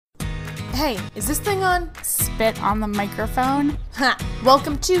Hey, is this thing on? Spit on the microphone. Ha!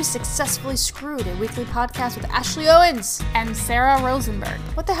 Welcome to Successfully Screwed, a weekly podcast with Ashley Owens and Sarah Rosenberg.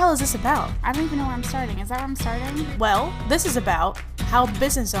 What the hell is this about? I don't even know where I'm starting. Is that where I'm starting? Well, this is about how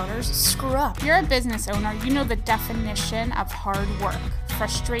business owners screw up. If you're a business owner, you know the definition of hard work,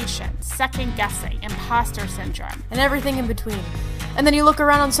 frustration, second guessing, imposter syndrome, and everything in between. And then you look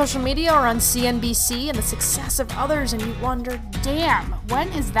around on social media or on CNBC and the success of others and you wonder, damn, when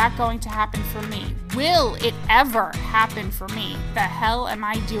is that going to happen for me? Will it ever happen for me? The hell am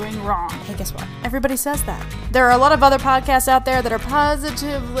I doing wrong? Hey, guess what? Everybody says that. There are a lot of other podcasts out there that are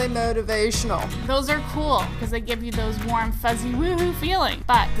positively motivational. Those are cool because they give you those warm, fuzzy, woohoo feeling.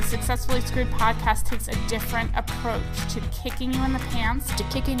 But the Successfully Screwed podcast takes a different approach to kicking you in the pants, to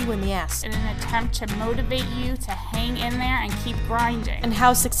kicking you in the ass, in an attempt to motivate you to hang in there and keep grinding. And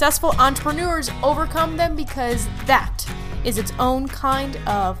how successful entrepreneurs overcome them, because that is its own kind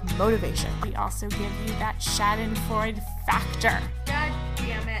of motivation. We also give you that Schadenfreude factor. God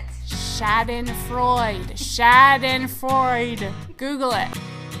damn it. Schadenfreude. Google it.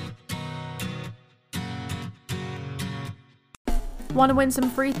 Want to win some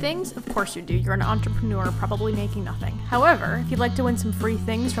free things? Of course you do. You're an entrepreneur probably making nothing. However, if you'd like to win some free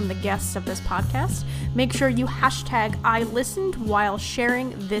things from the guests of this podcast, make sure you hashtag I listened while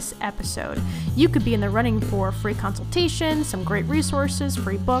sharing this episode. You could be in the running for free consultation, some great resources,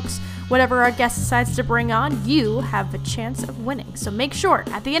 free books, whatever our guest decides to bring on, you have a chance of winning. So make sure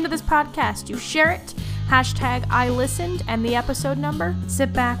at the end of this podcast you share it, hashtag I listened and the episode number.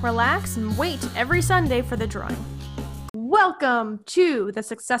 Sit back, relax, and wait every Sunday for the drawing. Welcome to the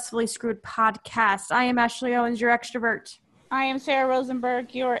Successfully Screwed podcast. I am Ashley Owens, your extrovert. I am Sarah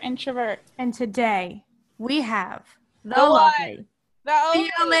Rosenberg, your introvert. And today we have the lovely, the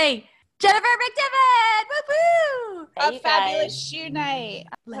only Jennifer McDevitt! Woo-hoo! A fabulous shoe night.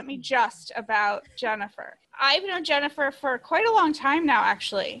 Let me just about Jennifer. I've known Jennifer for quite a long time now,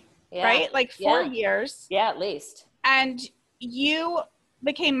 actually. Yeah. Right? Like 4 years. Yeah, at least. And you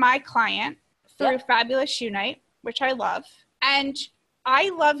became my client through Fabulous Shoe Night, which I love. And I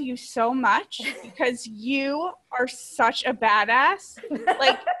love you so much because you are such a badass.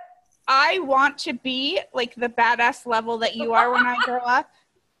 Like, I want to be like the badass level that you are when I grow up.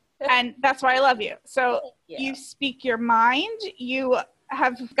 And that's why I love you. So you speak your mind. You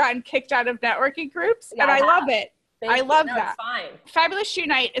have gotten kicked out of networking groups. And I love it. I love that. Fine. Fabulous Shoe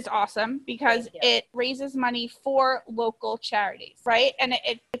Night is awesome because it raises money for local charities, right? And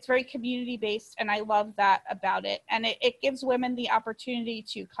it's very community-based, and I love that about it. And it gives women the opportunity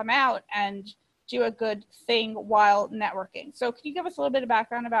to come out and do a good thing while networking. So can you give us a little bit of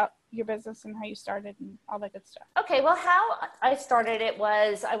background about your business and how you started and all that good stuff? Okay, well, how I started it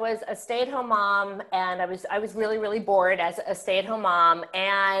was I was a stay-at-home mom, and I was really, really bored as a stay-at-home mom.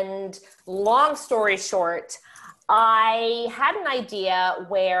 And long story short, I had an idea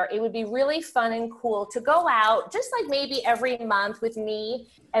where it would be really fun and cool to go out just like maybe every month with me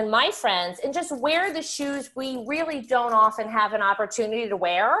and my friends and just wear the shoes we really don't often have an opportunity to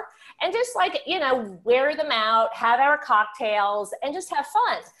wear, and just like, wear them out, have our cocktails, and just have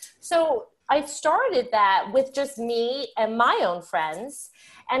fun. So I started that with just me and my own friends.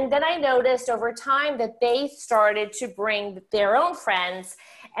 And then I noticed over time that they started to bring their own friends.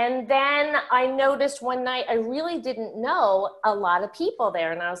 And then I noticed one night I really didn't know a lot of people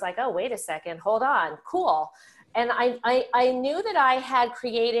there. And I was like, oh, wait a second, hold on, cool. And I knew that I had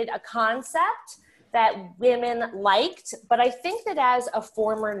created a concept that women liked, but I think that as a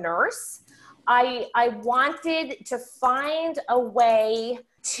former nurse, I wanted to find a way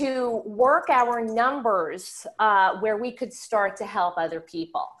to work our numbers where we could start to help other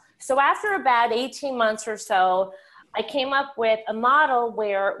people. So after about 18 months or so, I came up with a model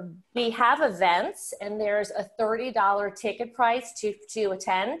where we have events and there's a $30 ticket price to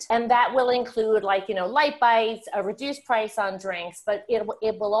attend. And that will include light bites, a reduced price on drinks, but it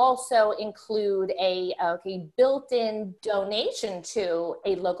will also include a built-in donation to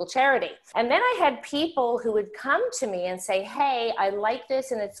a local charity. And then I had people who would come to me and say, hey, I like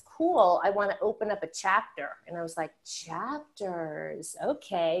this and it's cool. I want to open up a chapter. And I was like, chapters?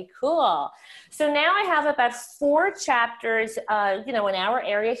 Okay, cool. So now I have about 4 chapters, in our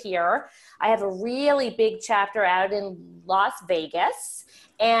area here. I have a really big chapter out in Las Vegas,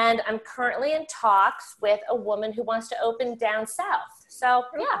 and I'm currently in talks with a woman who wants to open down south. So,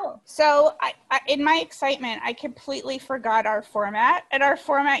 yeah. So I in my excitement, I completely forgot our format. And our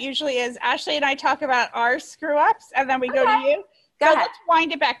format usually is Ashley and I talk about our screw ups, and then we go to you. So let's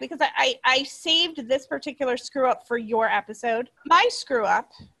wind it back, because I saved this particular screw up for your episode. My screw up,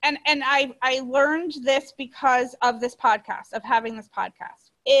 and I learned this because of this podcast, of having this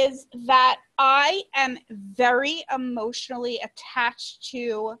podcast. is that I am very emotionally attached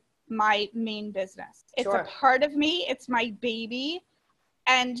to my main business. It's a part of me. It's my baby.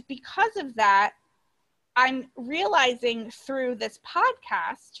 And because of that, I'm realizing through this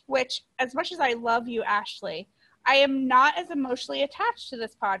podcast, which as much as I love you, Ashley, I am not as emotionally attached to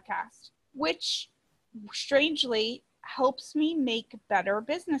this podcast, which strangely helps me make better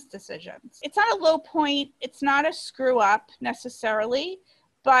business decisions. It's not a low point. It's not a screw up necessarily,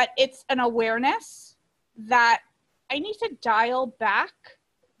 but it's an awareness that I need to dial back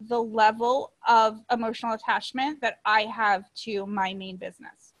the level of emotional attachment that I have to my main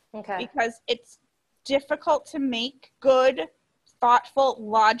business. Okay. Because it's difficult to make good, thoughtful,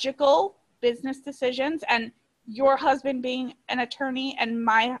 logical business decisions. And your husband being an attorney and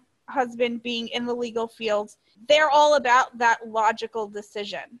my husband being in the legal field, they're all about that logical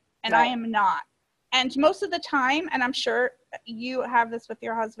decision. And I am not. And most of the time, and I'm sure you have this with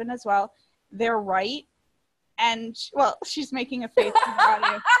your husband as well, they're right. And, well, she's making a face in the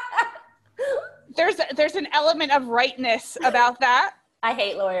audience. There's an element of rightness about that. I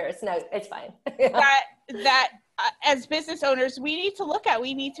hate lawyers. No, it's fine. that as business owners, we need to look at.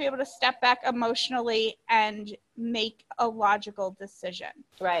 We need to be able to step back emotionally and make a logical decision.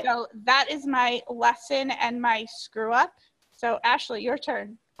 Right. So that is my lesson and my screw up. So, Ashley, your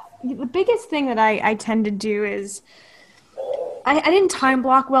turn. The biggest thing that I tend to do is I didn't time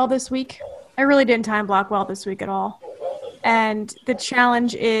block well this week. I really didn't time block well this week at all. And the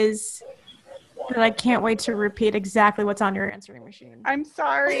challenge is that I can't wait to repeat exactly what's on your answering machine. I'm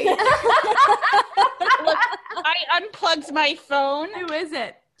sorry. Look, I unplugged my phone. Who is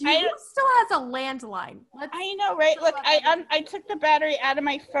it? Who still has a landline? I know, right? Look, I took the battery out of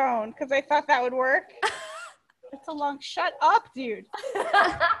my phone because I thought that would work. It's a long. Shut up, dude.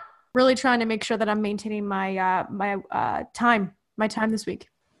 Really trying to make sure that I'm maintaining my time this week.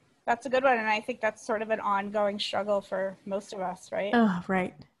 That's a good one, and I think that's sort of an ongoing struggle for most of us, right? Oh,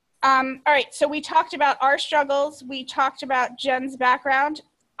 right. All right, so we talked about our struggles. We talked about Jen's background.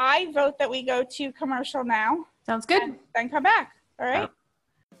 I vote that we go to commercial now. Sounds good. And then come back, all right?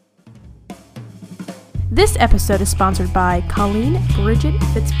 This episode is sponsored by Colleen Bridget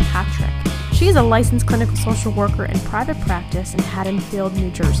Fitzpatrick. She is a licensed clinical social worker in private practice in Haddonfield, New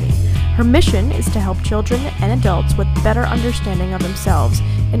Jersey. Her mission is to help children and adults with better understanding of themselves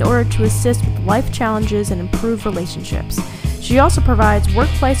in order to assist with life challenges and improve relationships. She also provides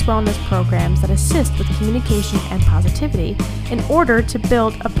workplace wellness programs that assist with communication and positivity in order to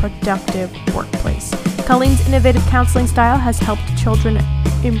build a productive workplace. Colleen's innovative counseling style has helped children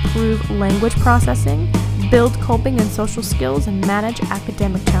improve language processing, build coping and social skills, and manage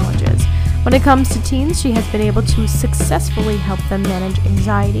academic challenges. When it comes to teens, she has been able to successfully help them manage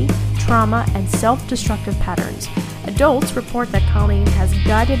anxiety, trauma, and self-destructive patterns. Adults report that Colleen has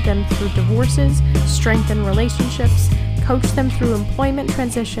guided them through divorces, strengthened relationships, coached them through employment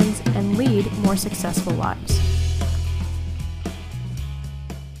transitions, and lead more successful lives.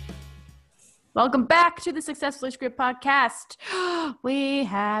 Welcome back to the Successfully Script podcast. We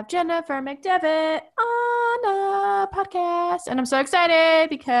have Jennifer McDevitt on a podcast, and I'm so excited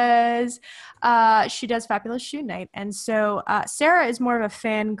because she does Fabulous Shoe Night. And so Sarah is more of a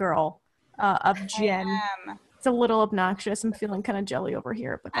fangirl of Jen. I am. It's a little obnoxious. I'm feeling kind of jelly over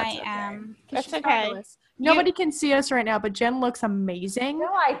here, but that's okay. I am. That's She's okay. fabulous. Nobody can see us right now, but Jen looks amazing. No,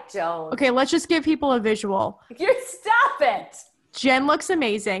 I don't. Okay, let's just give people a visual. You stop it. Jen looks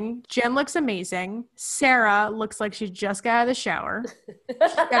amazing. Sarah looks like she just got out of the shower. She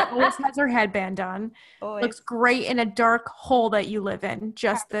always has her headband on. Always. Looks great in a dark hole that you live in.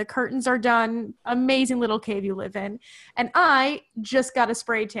 Just the curtains are done. Amazing little cave you live in. And I just got a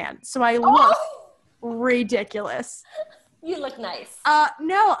spray tan, so I look ridiculous. You look nice.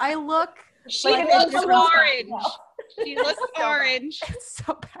 No, I look... She like looks a orange. No. She looks orange. It's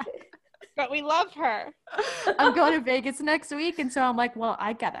so bad. But we love her. I'm going to Vegas next week, and so I'm like, well,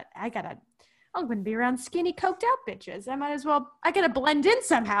 I'm going to be around skinny, coked out bitches. I gotta blend in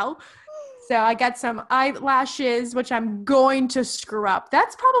somehow. So I got some eyelashes, which I'm going to screw up.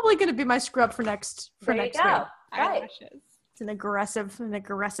 That's probably going to be my screw up for next week. Right. Eyelashes. It's an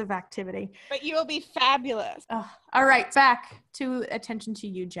aggressive activity. But you will be fabulous. All right, back to attention to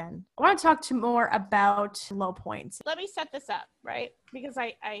you, Jen. I want to talk more about low points. Let me set this up, right? Because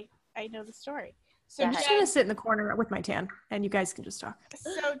I know the story. So I'm just going to sit in the corner with my tan, and you guys can just talk.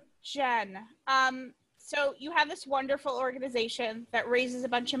 So Jen, so you have this wonderful organization that raises a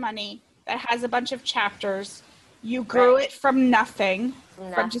bunch of money, that has a bunch of chapters. You grew it from nothing,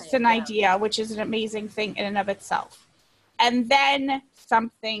 from just an idea, which is an amazing thing in and of itself. And then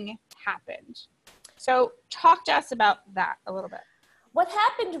something happened. So talk to us about that a little bit. What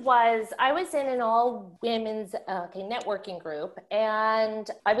happened was I was in an all women's networking group, and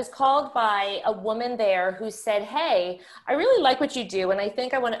I was called by a woman there who said, hey, I really like what you do, and I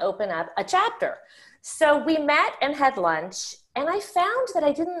think I want to open up a chapter. So we met and had lunch, and I found that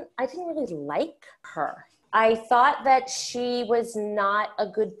I didn't really like her. I thought that she was not a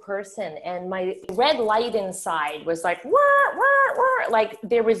good person, and my red light inside was like, wah, wah, wah. Like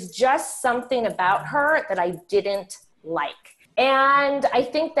there was just something about her that I didn't like. And I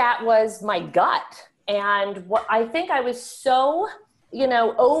think that was my gut. And what I think I was so,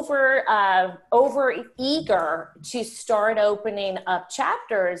 over eager to start opening up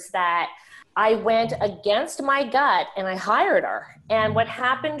chapters that I went against my gut and I hired her. And what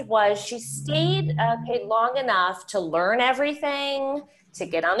happened was she stayed long enough to learn everything, to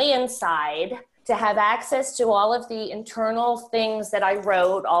get on the inside, to have access to all of the internal things that I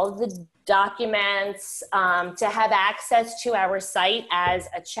wrote, all of the documents, to have access to our site as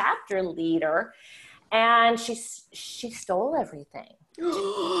a chapter leader. And she stole everything.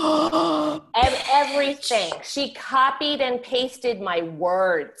 Everything. She copied and pasted my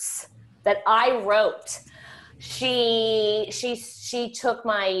words that I wrote. She took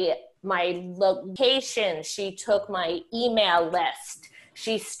my location. She took my email list.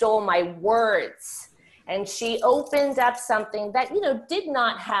 She stole my words. And she opened up something that, did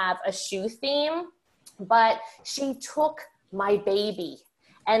not have a shoe theme, but she took my baby.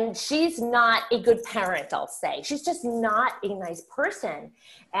 And she's not a good parent, I'll say. She's just not a nice person.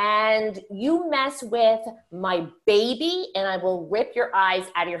 And you mess with my baby and I will rip your eyes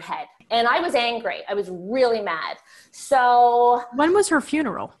out of your head. And I was angry. I was really mad. So when was her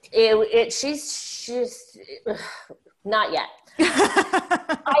funeral? She's not yet.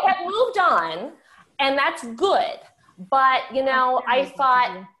 I have moved on. And that's good. But, I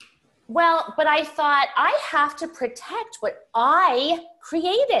thought I have to protect what I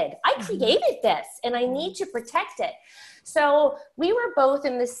created. I created this and I need to protect it. So we were both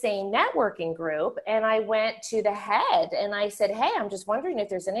in the same networking group, and I went to the head and I said, hey, I'm just wondering if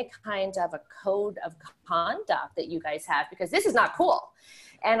there's any kind of a code of conduct that you guys have, because this is not cool.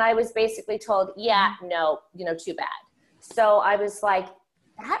 And I was basically told, yeah, no, too bad. So I was like,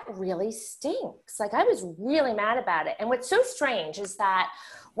 that really stinks. Like I was really mad about it. And what's so strange is that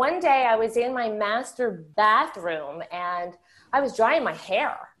one day I was in my master bathroom and I was drying my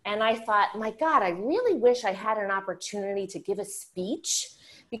hair. And I thought, my God, I really wish I had an opportunity to give a speech,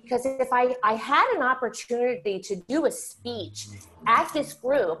 because if I had an opportunity to do a speech at this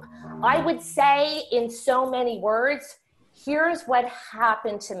group, I would say in so many words, here's what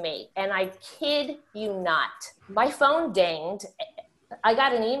happened to me. And I kid you not, my phone dinged. I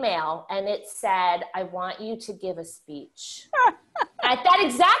got an email and it said, I want you to give a speech at that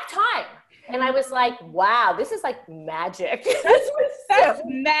exact time. And I was like, wow, this is like magic. That's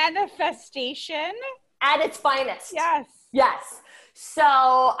manifestation at its finest. Yes. So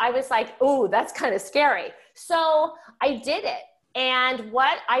I was like, ooh, that's kind of scary. So I did it. And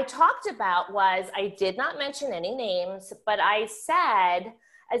what I talked about was, I did not mention any names, but I said,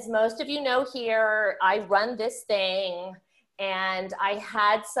 as most of you know here, I run this thing. And I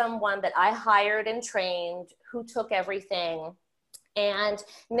had someone that I hired and trained who took everything. And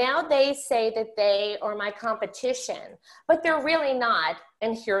now they say that they are my competition, but they're really not.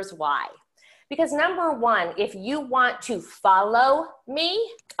 And here's why. Because number one, if you want to follow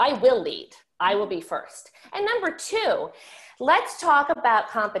me, I will lead. I will be first. And number two, let's talk about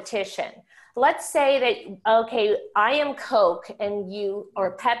competition. Let's say that, okay, I am Coke and you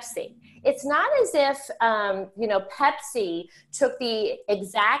are Pepsi. It's not as if, Pepsi took the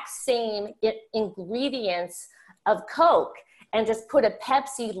exact same ingredients of Coke and just put a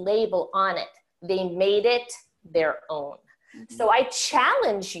Pepsi label on it. They made it their own. Mm-hmm. So I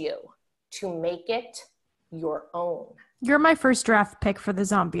challenge you to make it your own. You're my first draft pick for the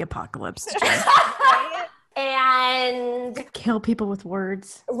zombie apocalypse. And kill people with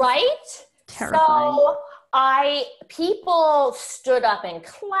words. Right? Terrifying. So people stood up and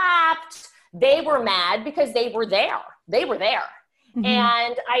clapped. They were mad because they were there. Mm-hmm.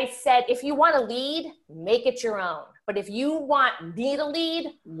 And I said, if you want to lead, make it your own. But if you want me to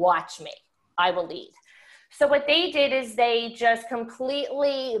lead, watch me. I will lead. So what they did is they just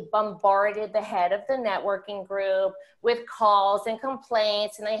completely bombarded the head of the networking group with calls and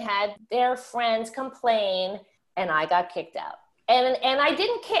complaints, and they had their friends complain, and I got kicked out. And I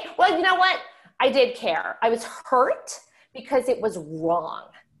didn't care. Well, you know what? I did care. I was hurt because it was wrong.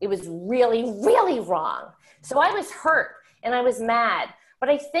 It was really, really wrong. So I was hurt and I was mad. But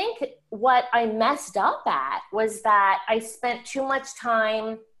I think what I messed up at was that I spent too much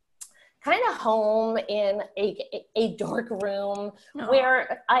time kind of home in a dark room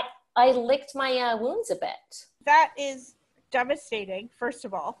where I licked my wounds a bit. That is devastating, first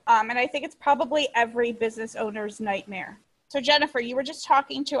of all. And I think it's probably every business owner's nightmare. So Jennifer, you were just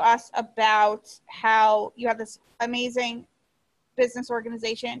talking to us about how you have this amazing business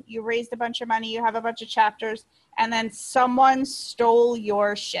organization. You raised a bunch of money, you have a bunch of chapters, and then someone stole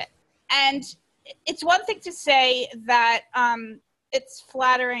your shit. And it's one thing to say that it's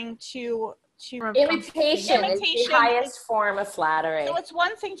flattering to imitation is the highest form of flattery. So it's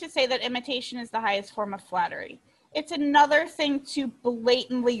one thing to say that imitation is the highest form of flattery. It's another thing to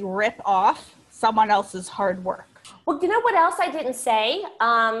blatantly rip off someone else's hard work. Well, you know what else I didn't say?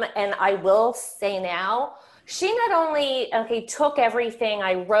 And I will say now, she not only took everything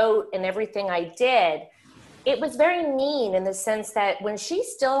I wrote and everything I did, it was very mean in the sense that when she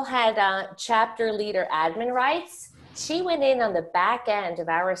still had chapter leader admin rights, she went in on the back end of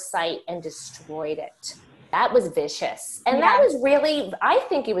our site and destroyed it. That was vicious. And that was really, I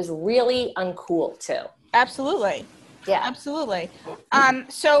think it was really uncool too. Absolutely. Yeah. Absolutely.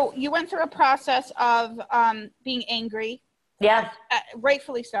 So you went through a process of being angry. Yeah.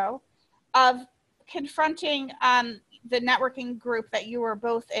 Rightfully so. Of confronting the networking group that you were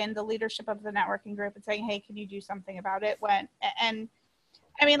both in, the leadership of the networking group, and saying, hey, can you do something about it? And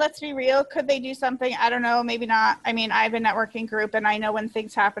I mean, let's be real. Could they do something? I don't know. Maybe not. I mean, I have a networking group and I know when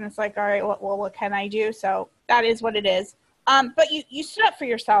things happen, it's like, all right, well, what can I do? So that is what it is. But you stood up for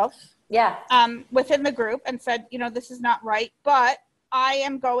yourself. Yeah. Within the group and said, this is not right, but I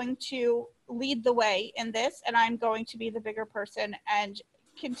am going to lead the way in this, and I'm going to be the bigger person and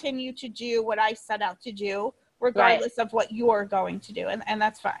continue to do what I set out to do, regardless of what you're going to do. And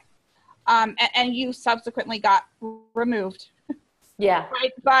that's fine. And you subsequently got removed. Yeah.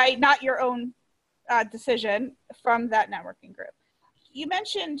 By not your own decision from that networking group. You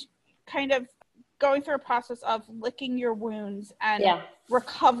mentioned kind of going through a process of licking your wounds and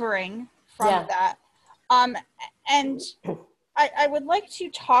recovering from that. And I would like to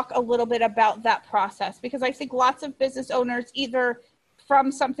talk a little bit about that process, because I think lots of business owners, either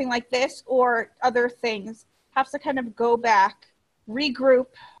from something like this or other things, have to kind of go back, regroup,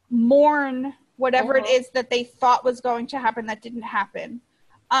 mourn whatever it is that they thought was going to happen that didn't happen.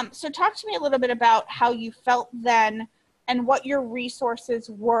 So talk to me a little bit about how you felt then and what your resources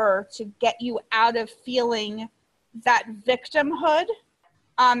were to get you out of feeling that victimhood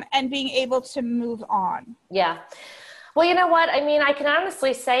and being able to move on. Yeah. Well, you know what? I mean, I can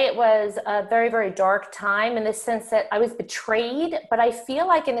honestly say it was a very, very dark time in the sense that I was betrayed, but I feel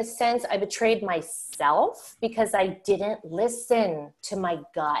like in a sense I betrayed myself because I didn't listen to my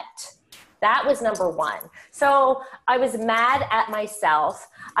gut. That was number one. So I was mad at myself.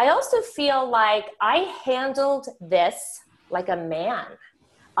 I also feel like I handled this like a man.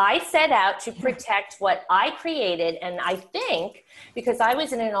 I set out to protect what I created. And I think because I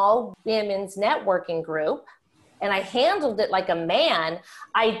was in an all women's networking group and I handled it like a man,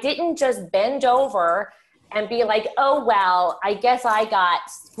 I didn't just bend over and be like, oh, well, I guess I got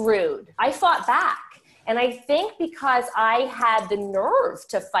screwed. I fought back. And I think because I had the nerve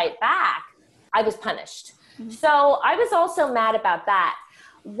to fight back, I was punished. So I was also mad about that.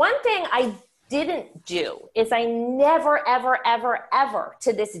 One thing I didn't do is I never, ever, ever, ever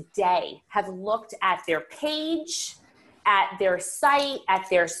to this day have looked at their page, at their site, at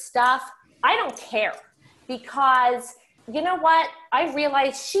their stuff. I don't care because you know what? I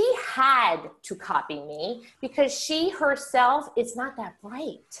realized she had to copy me because she herself is not that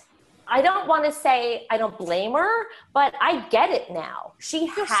bright. I don't want to say I don't blame her, but I get it now. She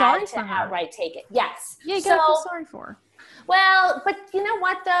had to outright take it. Yes. Yeah, you gotta feel sorry for her. Well, but you know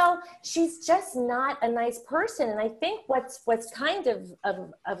what though? She's just not a nice person. And I think what's kind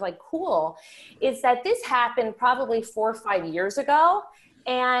of like cool is that this happened probably 4 or 5 years ago.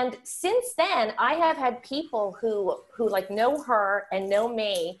 And since then I have had people who like know her and know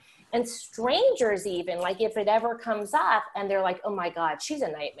me, and strangers even, like if it ever comes up and they're like, oh my God, she's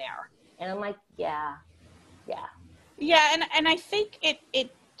a nightmare. And I'm like, yeah. And I think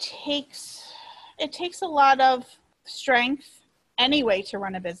it takes a lot of strength anyway to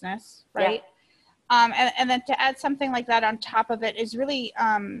run a business, right? Yeah. And then to add something like that on top of it is really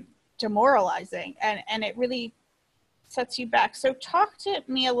demoralizing, and it really sets you back. So talk to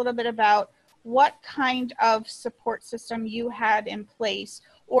me a little bit about what kind of support system you had in place,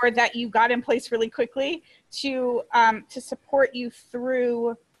 or that you got in place really quickly to support you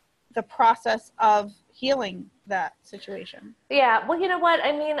through the process of healing that situation. Yeah, well, you know what?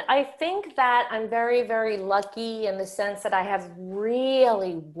 I mean, I think that I'm very, very lucky in the sense that I have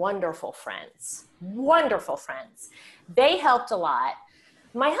really wonderful friends. They helped a lot.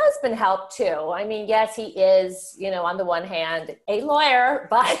 My husband helped too. I mean, yes, he is, on the one hand, a lawyer,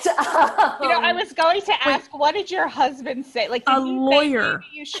 but I was going to ask, what did your husband say? Like, did A lawyer. Say, maybe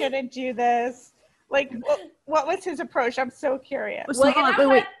you shouldn't do this? Like, what was his approach? I'm so curious. So hold on,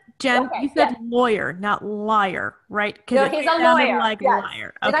 wait. Jen, you said lawyer, not liar, right? No, he's a lawyer. Like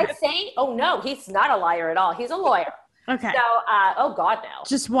liar. Okay. Did I say? Oh no, he's not a liar at all. He's a lawyer. Okay. So, oh God, no.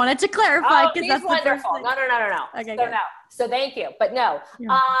 Just wanted to clarify because that's wonderful. The first thing. No. Okay, So no. So thank you, but no.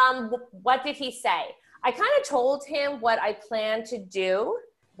 Yeah. What did he say? I kind of told him what I planned to do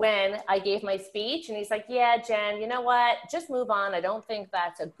when I gave my speech, and he's like, "Yeah, Jen, you know what? Just move on. I don't think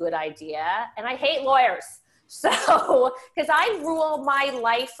that's a good idea." And I hate lawyers. So, because I rule my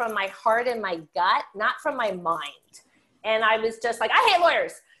life from my heart and my gut, not from my mind. And I was just like, I hate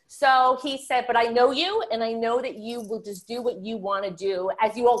lawyers. So he said, but I know you, and I know that you will just do what you want to do,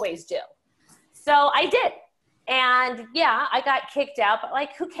 as you always do. So I did. And yeah, I got kicked out, but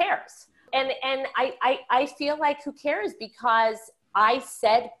like, who cares? And I feel like who cares, because I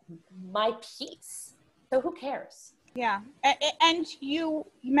said my piece. So who cares? Yeah. And you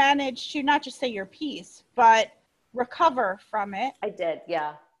managed to not just say your piece, but recover from it. I did,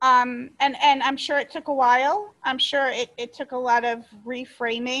 yeah. And I'm sure it took a while. I'm sure it took a lot of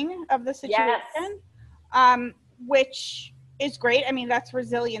reframing of the situation, which is great. I mean, that's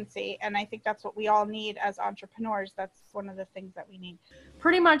resiliency. And I think that's what we all need as entrepreneurs. That's one of the things that we need.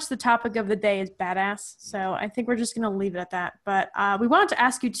 Pretty much the topic of the day is badass. So I think we're just going to leave it at that. But we wanted to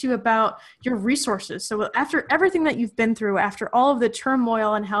ask you too about your resources. So after everything that you've been through, after all of the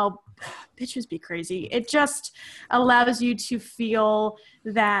turmoil and how bitches be crazy, it just allows you to feel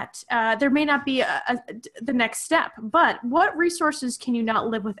that there may not be the next step. But what resources can you not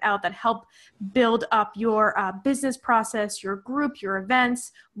live without that help build up your business process, your group, your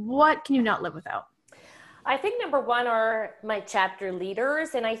events? What can you not live without? I think number one are my chapter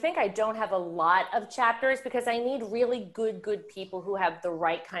leaders. And I think I don't have a lot of chapters because I need really good people who have the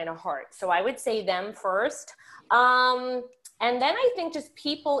right kind of heart. So I would say them first. And then I think just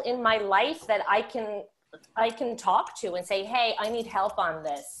people in my life that I can talk to and say, hey, I need help on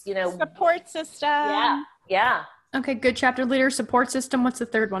this, Support system. Yeah. Okay, good chapter leader, support system. What's the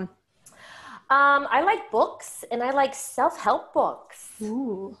third one? I like books, and I like self-help books.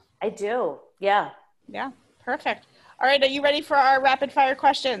 Ooh. I do. Yeah. Yeah, perfect. All right, are you ready for our rapid fire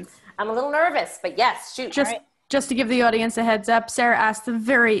questions? I'm a little nervous, but yes, shoot. Just to give the audience a heads up, Sarah asked the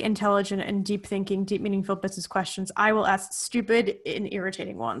very intelligent and deep thinking, deep meaningful business questions. I will ask stupid and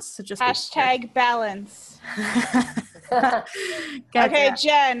irritating ones. So just hashtag balance. Okay,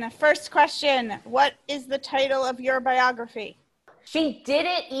 Jen, first question. What is the title of your biography? She did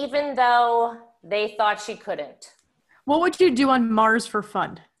it even though they thought she couldn't. What would you do on Mars for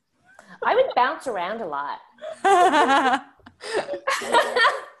fun? I would bounce around a lot.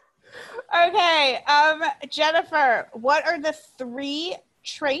 Okay, Jennifer, what are the 3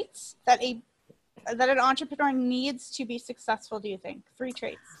 traits that an entrepreneur needs to be successful, do you think? 3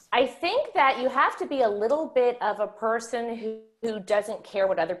 traits. I think that you have to be a little bit of a person who doesn't care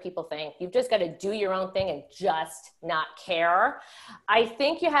what other people think. You've just got to do your own thing and just not care. I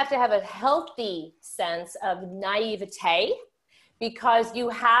think you have to have a healthy sense of naivete, because you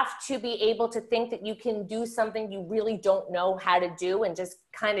have to be able to think that you can do something you really don't know how to do and just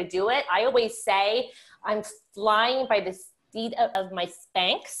kind of do it. I always say I'm flying by the seat of my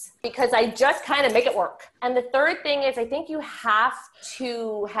Spanx because I just kind of make it work. And the third thing is I think you have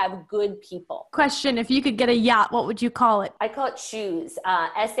to have good people. Question, if you could get a yacht, what would you call it? I call it Shoes,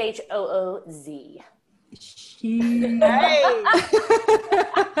 SHOOZ. Nice.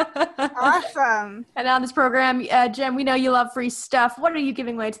 Awesome. And on this program, Jen, we know you love free stuff. What are you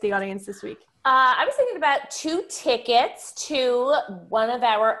giving away to the audience this week? I was thinking about 2 tickets to one of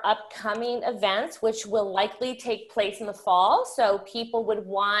our upcoming events, which will likely take place in the fall. So people would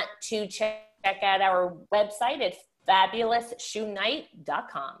want to check out our website at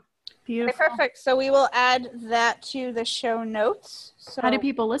fabulousshoenight.com. Beautiful. Okay, perfect. So we will add that to the show notes. So, how do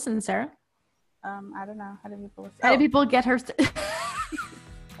people listen, Sarah? I don't know. How do people listen? How do people get her?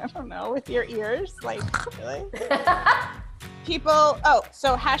 I don't know. With your ears? Like, really? People,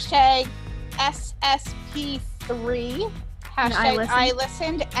 so hashtag SSP3, hashtag I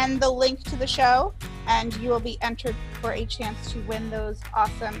listened, and the link to the show, and you will be entered for a chance to win those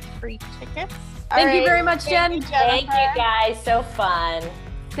awesome free tickets. Thank you very much, Jen. Thank you, guys. So fun.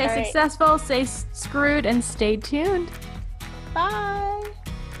 Stay successful, stay screwed, and stay tuned. Bye.